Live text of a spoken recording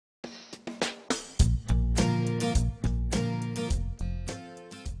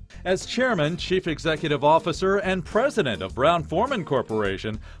As Chairman, Chief Executive Officer, and President of Brown-Forman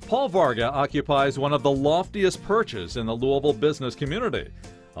Corporation, Paul Varga occupies one of the loftiest perches in the Louisville business community.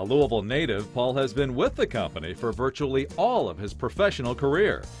 A Louisville native, Paul has been with the company for virtually all of his professional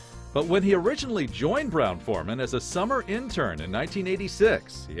career. But when he originally joined Brown-Forman as a summer intern in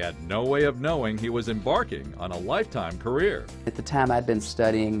 1986, he had no way of knowing he was embarking on a lifetime career. At the time, I'd been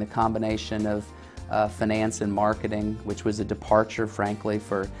studying the combination of finance and marketing, which was a departure, frankly,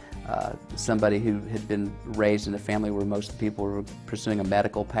 for somebody who had been raised in a family where most people were pursuing a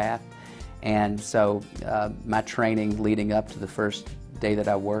medical path. And so my training leading up to the first day that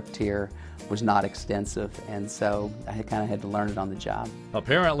I worked here was not extensive, and so I kind of had to learn it on the job.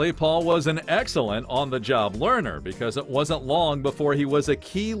 Apparently, Paul was an excellent on-the-job learner, because it wasn't long before he was a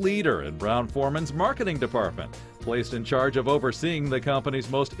key leader in Brown-Forman's marketing department, placed in charge of overseeing the company's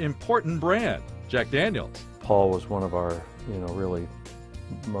most important brand, Jack Daniel's. Paul was one of our, really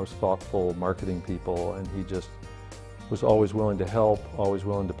most thoughtful marketing people, and he just was always willing to help, always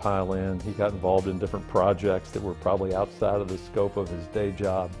willing to pile in. He got involved in different projects that were probably outside of the scope of his day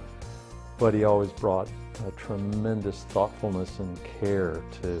job, but he always brought a tremendous thoughtfulness and care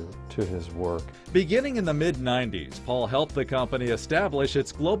to his work. Beginning in the mid-90s, Paul helped the company establish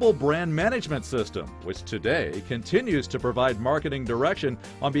its global brand management system, which today continues to provide marketing direction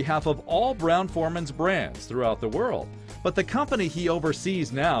on behalf of all Brown-Forman's brands throughout the world. But the company he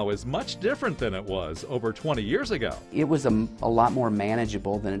oversees now is much different than it was over 20 years ago. It was a lot more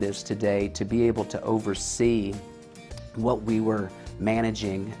manageable than it is today to be able to oversee what we were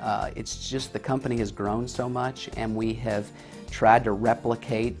managing. It's just the company has grown so much, and we have tried to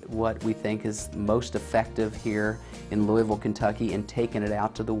replicate what we think is most effective here in Louisville, Kentucky, and taken it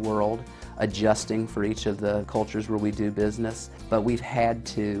out to the world, adjusting for each of the cultures where we do business. But we've had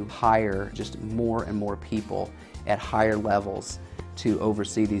to hire just more and more people at higher levels to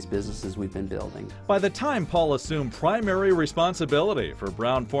oversee these businesses we've been building. By the time Paul assumed primary responsibility for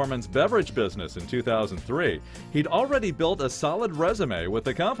Brown-Forman's beverage business in 2003, he'd already built a solid resume with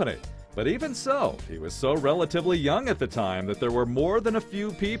the company. But even so, he was so relatively young at the time that there were more than a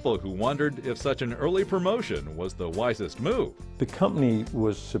few people who wondered if such an early promotion was the wisest move. The company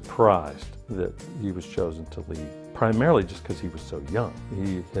was surprised that he was chosen to lead, primarily just because he was so young.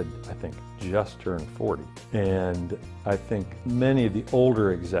 He had, I think, just turned 40. And I think many of the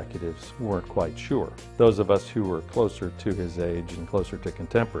older executives weren't quite sure. Those of us who were closer to his age and closer to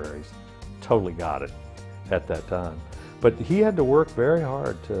contemporaries totally got it at that time. But he had to work very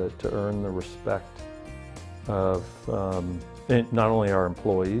hard to earn the respect of not only our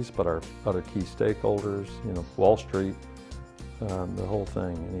employees, but our other key stakeholders, Wall Street, the whole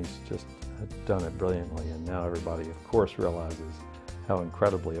thing. And he's just done it brilliantly. And now everybody, of course, realizes how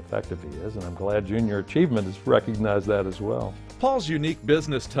incredibly effective he is. And I'm glad Junior Achievement has recognized that as well. Paul's unique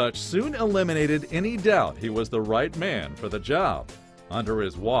business touch soon eliminated any doubt he was the right man for the job. Under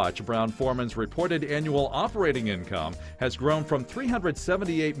his watch, Brown-Forman's reported annual operating income has grown from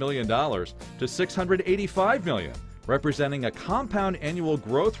 $378 million to $685 million, representing a compound annual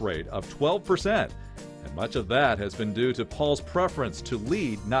growth rate of 12%. And much of that has been due to Paul's preference to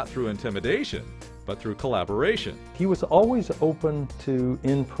lead not through intimidation, but through collaboration. He was always open to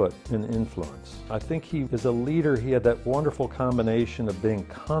input and influence. I think he, as a leader, he had that wonderful combination of being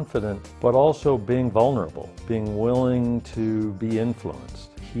confident, but also being vulnerable, being willing to be influenced.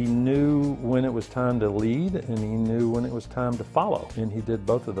 He knew when it was time to lead, and he knew when it was time to follow, and he did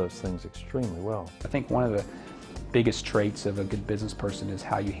both of those things extremely well. I think one of the biggest traits of a good business person is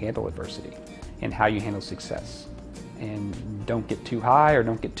how you handle adversity and how you handle success. And don't get too high or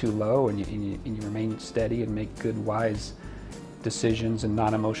don't get too low, and you remain steady and make good, wise decisions and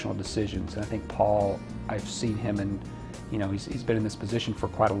non-emotional decisions. And I think Paul, I've seen him, and he's been in this position for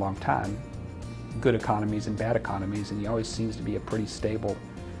quite a long time, good economies and bad economies, and he always seems to be a pretty stable,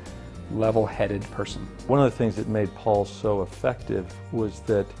 level-headed person. One of the things that made Paul so effective was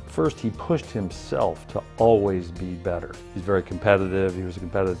that first he pushed himself to always be better. He's very competitive, he was a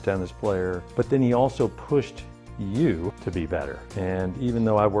competitive tennis player, but then he also pushed you to be better. And even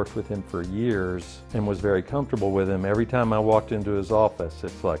though I worked with him for years and was very comfortable with him, every time I walked into his office,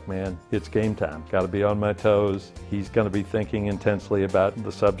 it's like, man, it's game time. Got to be on my toes. He's going to be thinking intensely about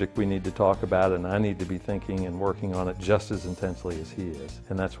the subject we need to talk about, and I need to be thinking and working on it just as intensely as he is.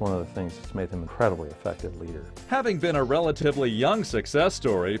 And that's one of the things that's made him an incredibly effective leader. Having been a relatively young success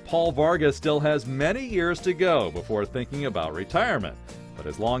story, Paul Varga still has many years to go before thinking about retirement. But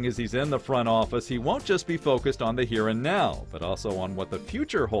as long as he's in the front office, he won't just be focused on the here and now, but also on what the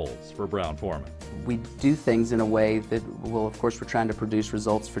future holds for Brown-Forman. We do things in a way that, well, of course, we're trying to produce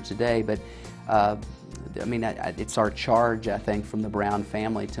results for today, but I mean, it's our charge, I think, from the Brown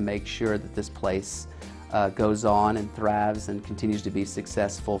family to make sure that this place goes on and thrives and continues to be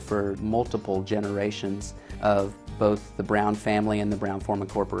successful for multiple generations of both the Brown family and the Brown-Forman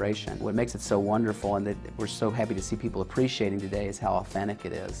Corporation. What makes it so wonderful and that we're so happy to see people appreciating today is how authentic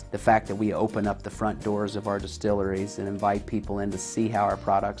it is. The fact that we open up the front doors of our distilleries and invite people in to see how our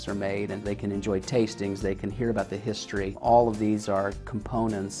products are made, and they can enjoy tastings, they can hear about the history. All of these are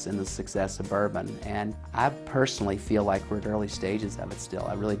components in the success of bourbon, and I personally feel like we're at early stages of it still.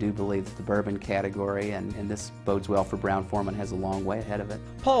 I really do believe that the bourbon category, and this bodes well for Brown-Forman, has a long way ahead of it.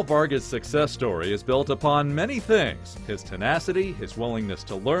 Paul Varga's success story is built upon many things: his tenacity, his willingness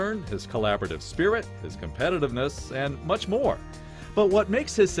to learn, his collaborative spirit, his competitiveness, and much more. But what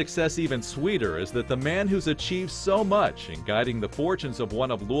makes his success even sweeter is that the man who's achieved so much in guiding the fortunes of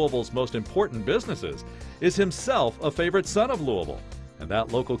one of Louisville's most important businesses is himself a favorite son of Louisville. And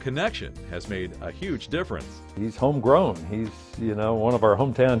that local connection has made a huge difference. He's homegrown. He's, one of our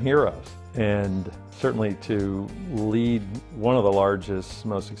hometown heroes. And certainly to lead one of the largest,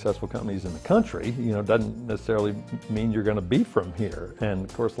 most successful companies in the country, doesn't necessarily mean you're going to be from here. And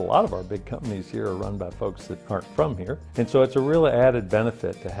of course, a lot of our big companies here are run by folks that aren't from here. And so it's a real added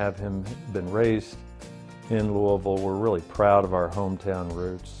benefit to have him been raised in Louisville. We're really proud of our hometown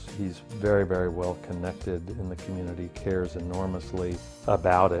roots. He's very, very well connected in the community, cares enormously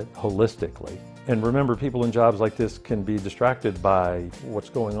about it holistically. And remember, people in jobs like this can be distracted by what's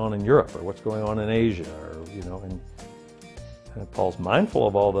going on in Europe or what's going on in Asia, or, and Paul's mindful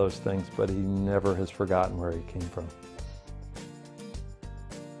of all those things, but he never has forgotten where he came from.